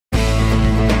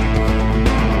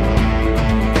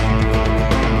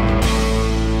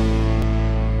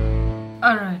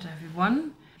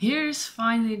Here's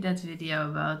finally that video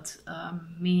about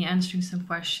me answering some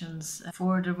questions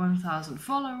for the 1000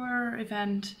 follower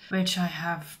event, which I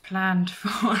have planned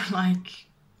for like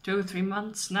 2-3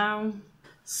 months now.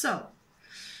 So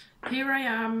here I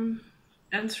am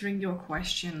answering your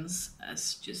questions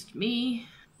as just me.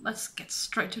 Let's get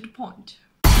straight to the point.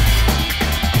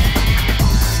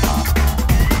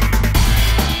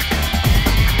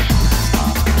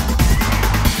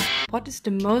 What is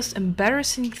the most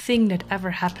embarrassing thing that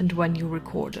ever happened when you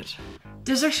recorded?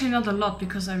 There's actually not a lot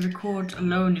because I record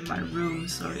alone in my room,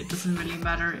 so it doesn't really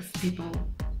matter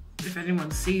if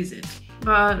anyone sees it.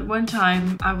 But one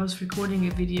time I was recording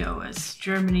a video as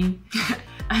Germany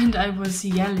and I was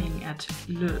yelling at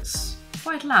Lutz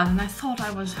quite loud, and I thought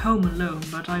I was home alone,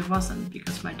 but I wasn't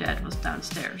because my dad was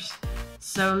downstairs.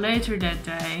 So later that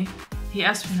day he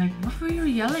asked me like, what were you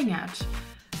yelling at?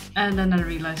 And then I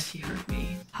realized he heard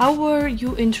me. How were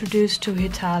you introduced to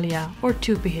Hitalia or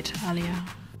to be Hitalia?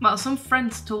 Well, some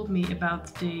friends told me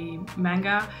about the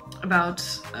manga, about,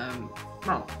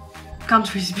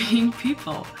 countries being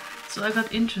people. So I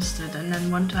got interested, and then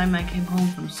one time I came home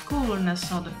from school and I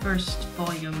saw the first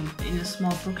volume in a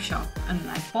small bookshop and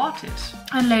I bought it.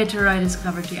 And later I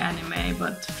discovered the anime,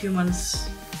 but a few months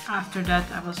after that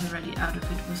I was already out of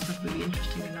it. It was not really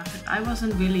interesting enough. I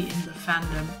wasn't really in the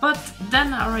fandom. But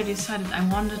then I already decided I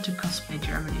wanted to cosplay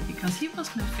Germany because he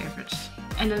was my favorite.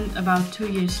 And then about 2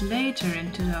 years later,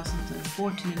 in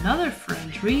 2014, another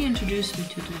friend reintroduced me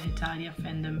to the Hitalia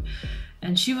fandom.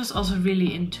 And she was also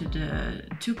really into the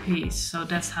two-piece, so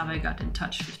that's how I got in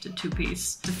touch with the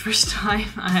two-piece. The first time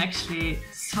I actually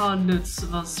saw Lutz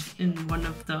was in one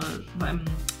of the,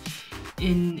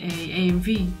 in a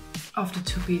AMV of the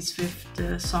two-piece with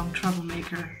the song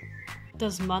Troublemaker.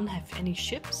 Does Man have any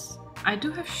ships? I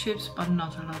do have ships, but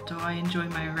not a lot though. I enjoy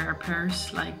my rare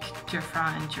pairs like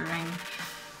Jeffra and Jereng.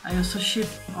 I also ship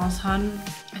Ozhan.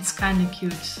 It's kinda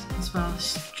cute, as well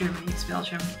as Germany, it's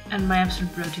Belgium. And my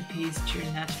absolute brody piece,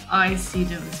 Jeanette. I see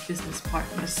them as business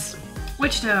partners,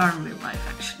 which they are in real life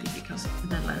actually, because the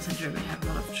Netherlands and Germany have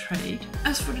a lot of trade.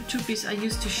 As for the two-piece, I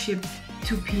used to ship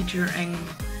 2P Jereng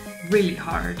really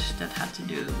hard. That had to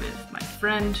do with my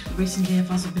friend. Recently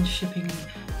I've also been shipping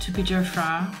 2P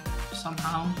Jeffra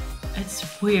somehow.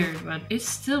 It's weird, but it's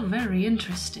still very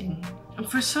interesting. And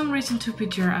for some reason 2P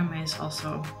Jeremy is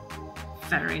also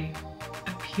very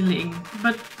appealing,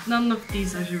 but none of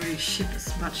these I really ship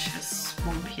as much as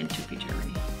 1P and 2P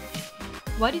Germany.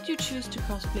 Why did you choose to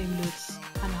cosplay Lutz,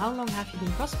 and how long have you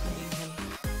been cosplaying him?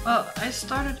 Well, I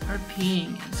started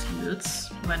RPing as Lutz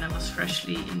when I was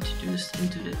freshly introduced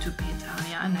into the 2P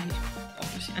Italia, and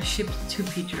I shipped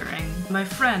 2P Jereng. My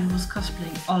friend was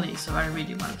cosplaying Ollie, so I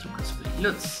really wanted to cosplay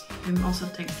Lutz. Him also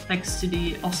thanks to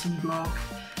the awesome blog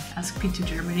Ask P2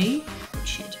 Germany.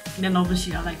 Shit. And then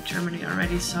obviously I like Germany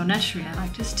already, so naturally I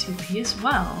like this 2P as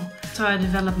well. So I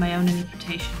developed my own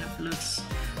interpretation of Lutz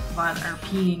while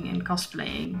RPing and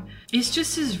cosplaying. He's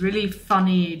just this really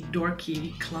funny,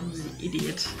 dorky, clumsy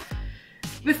idiot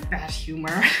with bad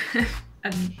humor.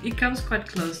 And he comes quite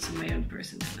close to my own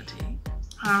personality.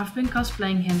 I've been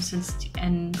cosplaying him since the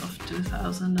end of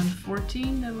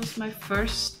 2014. That was my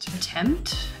first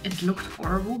attempt. It looked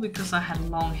horrible because I had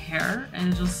long hair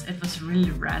and it was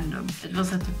really random. It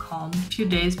was at the con. A few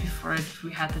days before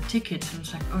we had the tickets, and I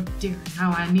was like, oh dear,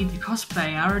 now I need the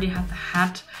cosplay. I already had the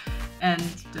hat and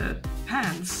the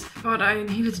pants, but I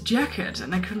needed a jacket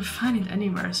and I couldn't find it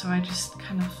anywhere, so I just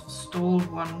kind of stole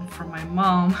one from my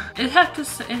mom. It had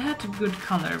a good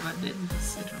color, but it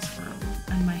was horrible.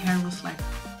 And my hair was like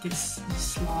this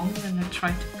long, and I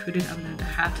tried to put it under the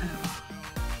hat and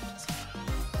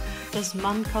Does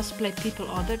Man cosplay people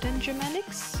other than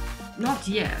Germanics? Not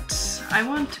yet. I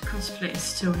want to cosplay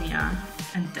Estonia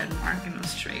and Denmark and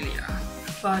Australia,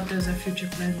 but those are future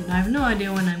plans and I have no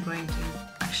idea when I'm going to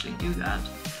actually do that.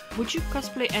 Would you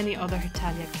cosplay any other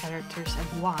Hitalia characters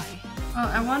and why? Well,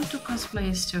 I want to cosplay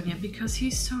Estonia because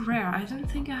he's so rare. I don't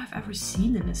think I have ever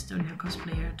seen an Estonia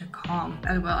cosplayer at the con.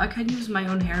 Well, I can use my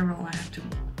own hair roll. I have to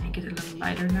make it a little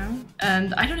lighter now.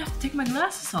 And I don't have to take my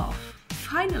glasses off.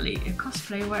 Finally, a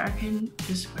cosplay where I can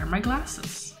just wear my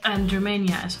glasses. And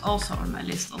Germania is also on my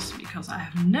list also because I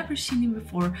have never seen him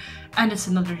before, and it's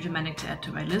another Germanic to add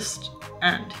to my list,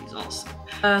 and he's awesome.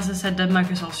 As I said,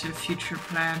 Denmark is also a future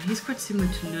plan. He's quite similar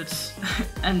to Lutz,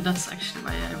 and that's actually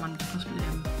why I wanted to cosplay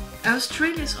him.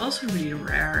 Australia is also really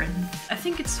rare, and I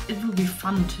think it will be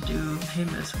fun to do him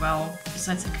as well.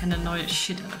 Besides, I can annoy the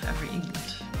shit out of every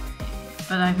England.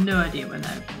 But I have no idea when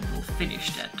I will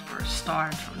finish that or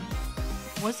start.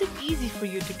 Was it easy for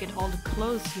you to get all the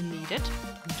clothes you needed?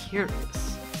 I'm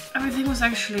curious. Everything was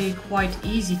actually quite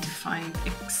easy to find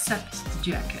except the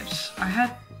jacket. I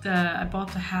had I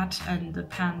bought the hat and the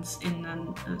pants in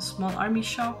a small army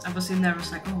shop. I was in there, I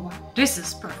was like, oh wow, this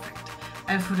is perfect.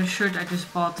 And for the shirt, I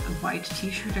just bought a white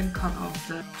t-shirt and cut off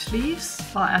the sleeves.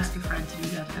 Well, I asked a friend to do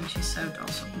that, and she sewed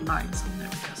also lines on there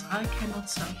because I cannot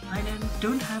sew. I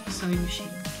don't have a sewing machine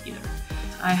either.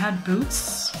 I had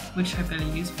boots, which I barely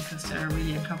use because they're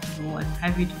really uncomfortable and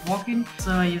heavy to walk in,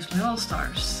 so I used my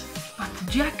All-Stars. But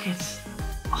the jacket,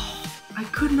 oh, I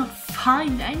could not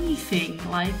find anything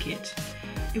like it.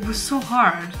 It was so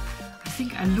hard. I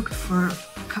think I looked for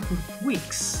a couple of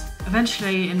weeks.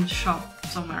 Eventually in the shop,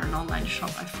 somewhere, an online shop,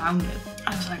 I found it.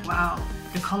 I was like, wow,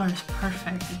 the color is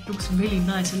perfect. It looks really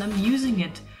nice, and I'm using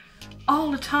it all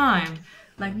the time.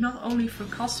 Like, not only for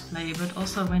cosplay, but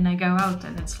also when I go out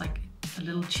and it's like a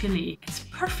little chilly. It's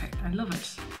perfect, I love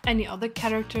it. Any other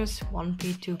characters,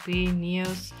 1P, 2P,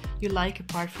 Neos, you like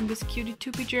apart from this cutie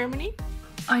 2P Germany?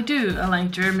 I do. I like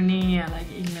Germany, I like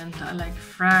England, I like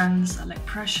France, I like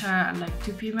Prussia, I like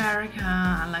 2P America,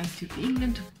 I like 2P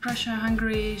England, 2P Prussia,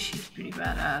 Hungary, she's pretty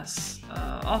badass,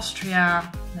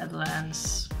 Austria,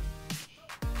 Netherlands.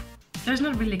 There's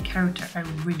not really a character I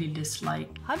really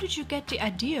dislike. How did you get the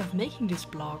idea of making this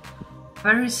blog?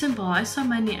 Very simple. I saw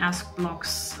many ask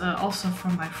blogs, also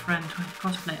from my friend who had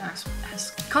cosplay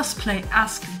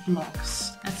ask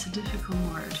blogs. That's a difficult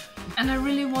word. And I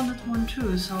really wanted one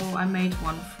too, so I made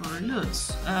one for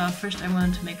Lutz. First I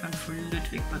wanted to make one for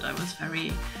Ludwig, but I was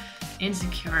very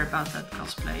insecure about that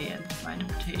cosplay and my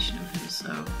interpretation of him,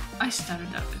 so I started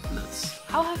out with Lutz.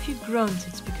 How have you grown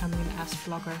since becoming an ask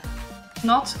blogger?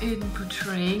 Not in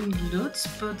portraying Lutz,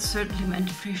 but certainly my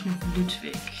interpretation of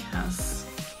Ludwig has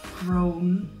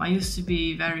grown. I used to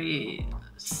be very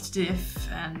stiff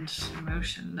and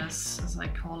emotionless, as I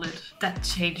call it. That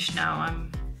changed now.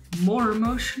 I'm more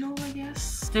emotional, I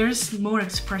guess. There's more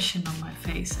expression on my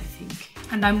face, I think.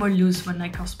 And I'm more loose when I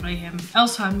cosplay him.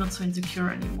 Also, I'm not so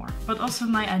insecure anymore. But also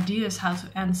my ideas how to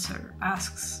answer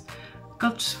asks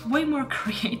got way more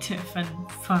creative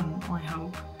and fun, I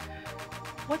hope.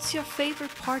 What's your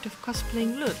favorite part of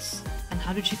cosplaying Lutz? And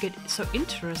how did you get so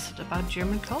interested about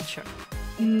German culture?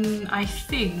 I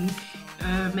think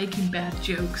making bad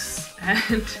jokes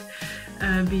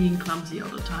and being clumsy all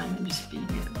the time and just being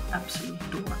an absolute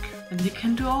dork. And you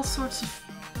can do all sorts of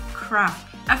crap.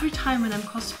 Every time when I'm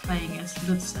cosplaying as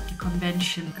Lutz at the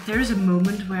convention, there is a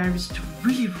moment where I just do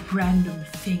really random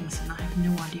things and I have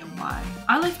no idea why.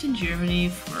 I lived in Germany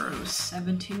for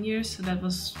 17 years, so that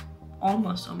was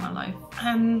almost all my life.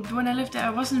 And when I lived there,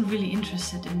 I wasn't really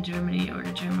interested in Germany or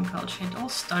the German culture. It all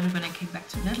started when I came back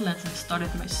to the Netherlands and started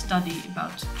my study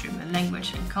about German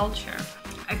language and culture.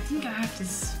 I think I have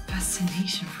this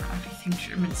fascination for everything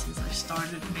German since I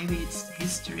started. Maybe it's the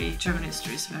history. German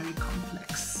history is very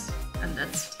complex. And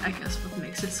that's, I guess, what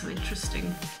makes it so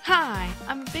interesting. Hi,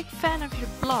 I'm a big fan of your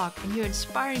blog and you're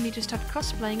inspiring me to start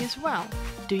cosplaying as well.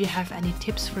 Do you have any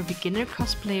tips for beginner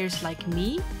cosplayers like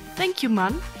me? Thank you,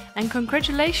 man, and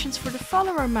congratulations for the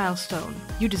follower milestone.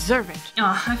 You deserve it.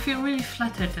 Oh, I feel really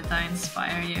flattered that I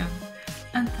inspire you.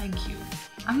 And thank you.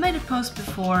 I've made a post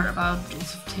before about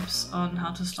lots of tips on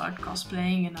how to start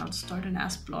cosplaying and how to start an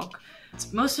ask blog.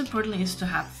 Most importantly is to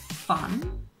have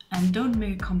fun. And don't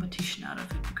make a competition out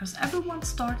of it, because everyone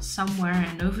starts somewhere,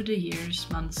 and over the years,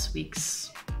 months,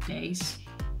 weeks, days,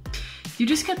 you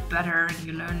just get better and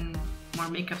you learn more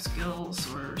makeup skills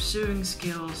or sewing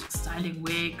skills, styling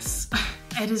wigs.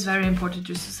 It is very important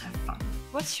to just have fun.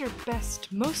 What's your best,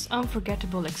 most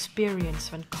unforgettable experience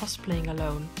when cosplaying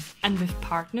alone? And with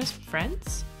partners,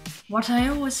 friends? What I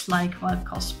always like while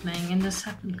cosplaying, and this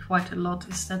happened quite a lot,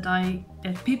 is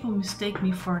that people mistake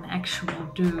me for an actual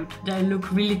dude. They look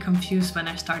really confused when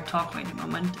I start talking at the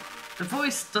moment. The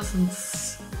voice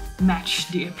doesn't match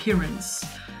the appearance.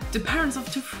 The parents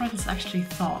of two friends actually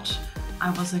thought I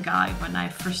was a guy when I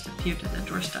first appeared at their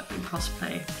doorstep in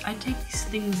cosplay. I take these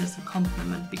things as a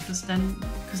compliment because then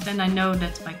I know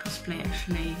that my cosplay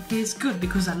actually is good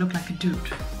because I look like a dude.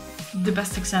 The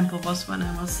best example was when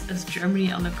I was in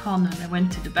Germany on a con and I went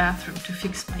to the bathroom to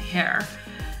fix my hair.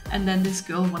 And then this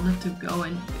girl wanted to go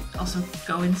and also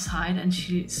go inside, and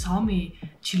she saw me.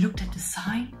 She looked at the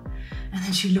sign and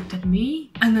then she looked at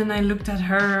me. And then I looked at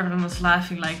her and was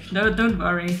laughing like, no, don't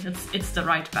worry, it's the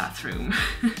right bathroom.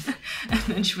 And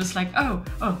then she was like, oh,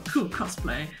 cool,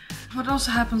 cosplay. What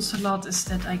also happens a lot is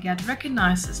that I get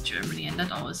recognized as Germany, and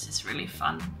that always is really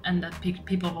fun. And that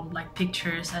people want like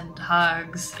pictures and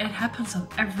hugs. It happens on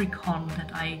every con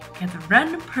that I get a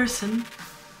random person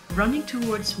running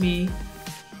towards me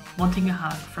wanting a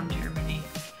hug from Germany.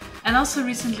 And also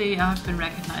recently I've been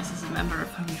recognized as a member of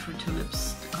Hungry for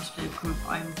Tulips, the cosplay group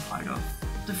I'm part of.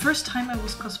 The first time I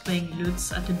was cosplaying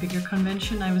Lutz at the bigger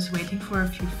convention, I was waiting for a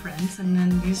few friends, and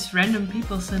then these random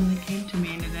people suddenly came to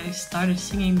me and they started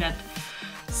singing that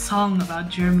song about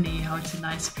Germany, how it's a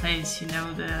nice place, you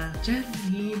know, the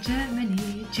Germany,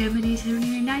 Germany, Germany's a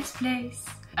really nice place.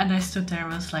 And I stood there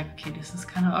and was like, okay, this is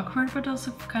kind of awkward, but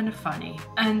also kind of funny.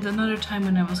 And another time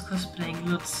when I was cosplaying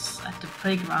Lutz at the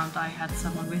playground, I had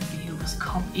someone with me who was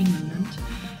Cop England.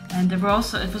 And there were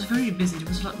also, it was very busy,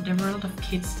 there were a lot of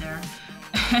kids there.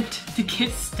 And the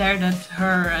kids stared at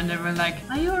her and they were like,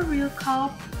 are you a real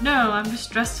cop? No, I'm just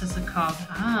dressed as a cop.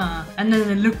 Ah. And then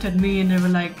they looked at me and they were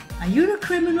like, are you the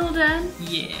criminal then?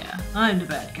 Yeah, I'm the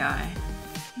bad guy.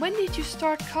 When did you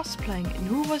start cosplaying and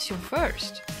who was your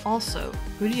first? Also,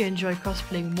 who do you enjoy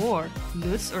cosplaying more,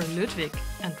 Lutz or Ludwig,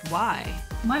 and why?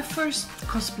 My first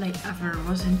cosplay ever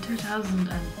was in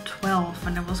 2012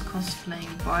 when I was cosplaying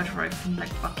Bartroy from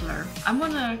Black Butler. I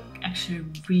wanna actually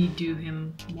redo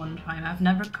him one time. I've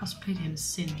never cosplayed him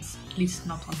since, at least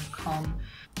not on a con.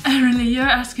 And really, you're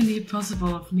asking the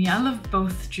impossible of me. I love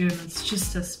both Germans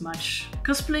just as much.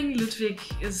 Cosplaying Ludwig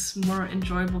is more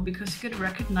enjoyable because you get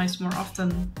recognized more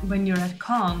often when you're at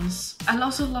cons. I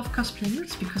also love cosplaying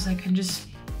Lutz because I can just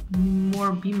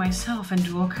more be myself and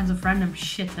do all kinds of random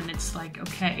shit and it's like,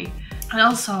 okay. And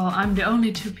also, I'm the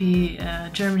only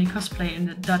 2P Germany cosplayer in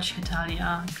the Dutch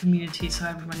Italia community, so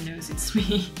everyone knows it's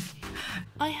me.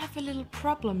 I have a little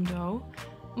problem though.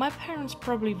 My parents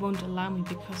probably won't allow me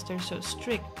because they're so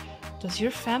strict. Does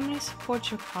your family support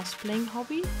your cosplaying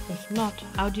hobby? If not,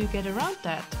 how do you get around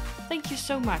that? Thank you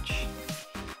so much.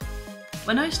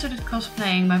 When I started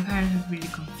cosplaying, my parents were really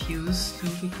confused too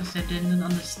because they didn't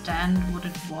understand what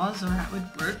it was or how it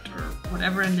worked or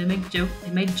whatever, and they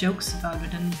made jokes about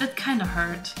it, and that kind of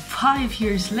hurt. 5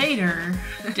 years later,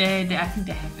 I think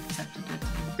they have accepted it.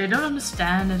 They don't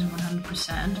understand it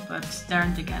 100%, but they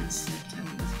aren't against it. And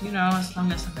you know, as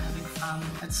long as I'm having fun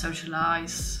and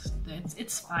socialize,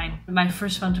 it's fine. When I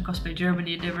first went to cosplay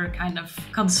Germany, they were kind of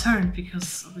concerned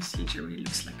because obviously Germany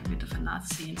looks like a bit of a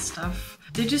Nazi and stuff.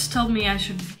 They just told me I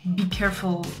should be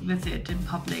careful with it in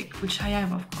public, which I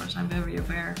am, of course. I'm very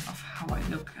aware of how I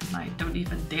look and I don't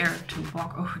even dare to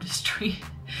walk over the street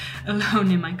alone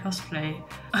in my cosplay.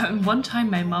 One time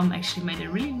my mom actually made a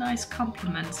really nice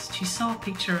compliment. She saw a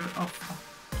picture of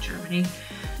Germany.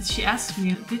 She asked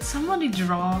me, did somebody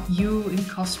draw you in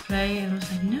cosplay? And I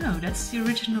was like, no, that's the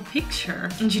original picture.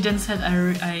 And she then said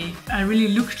I really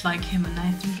looked like him, and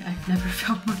I think I've never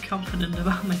felt more confident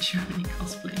about my Germany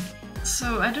cosplay.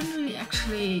 So I don't really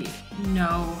actually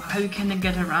know how you can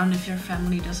get around if your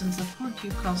family doesn't support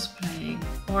you cosplaying,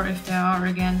 or if they are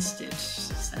against it.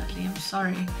 Sadly, I'm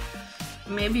sorry.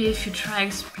 Maybe if you try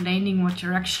explaining what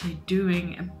you're actually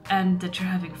doing and that you're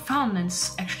having fun and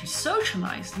actually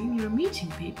socializing, you're meeting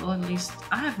people. At least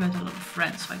I have met a lot of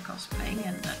friends by cosplaying,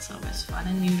 and that's always fun,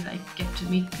 and you like get to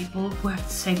meet people who have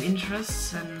the same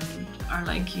interests and are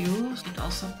like you. It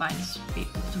also binds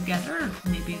people together.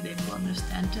 Maybe they will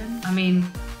understand them. I mean,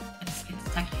 it's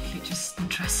technically just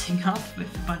dressing up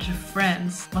with a bunch of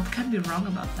friends. What can be wrong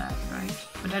about that, right?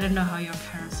 But I don't know how your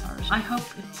parents are. I hope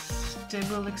they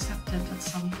will accept it at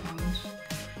some point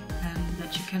and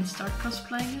that you can start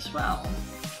cosplaying as well.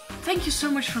 Thank you so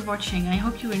much for watching. I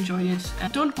hope you enjoyed it.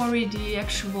 And don't worry, the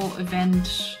actual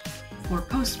event for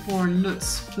post-war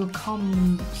Lutz will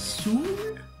come soon.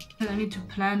 And I need to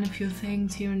plan a few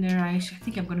things here and there. I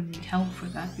think I'm gonna need help for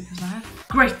that because I have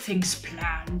great things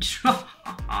planned.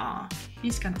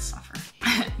 He's gonna suffer.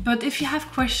 But if you have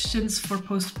questions for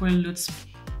post-war Lutz,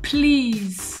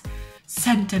 please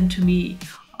send them to me.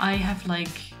 I have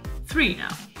like 3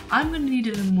 now. I'm gonna need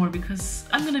a little more because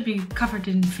I'm gonna be covered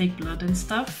in fake blood and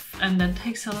stuff, and that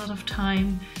takes a lot of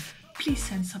time. Please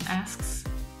send some asks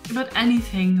about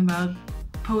anything about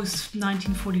post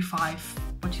 1945.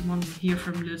 What you want to hear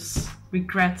from Lutz,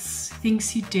 regrets, things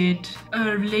he did,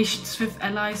 relations with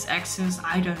allies, exes,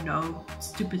 I don't know.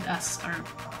 Stupid asks are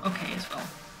okay as well.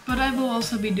 But I will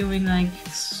also be doing like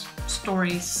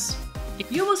stories.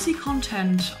 You will see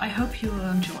content. I hope you will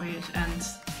enjoy it, and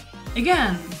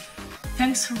again,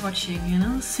 thanks for watching and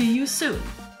I'll see you soon.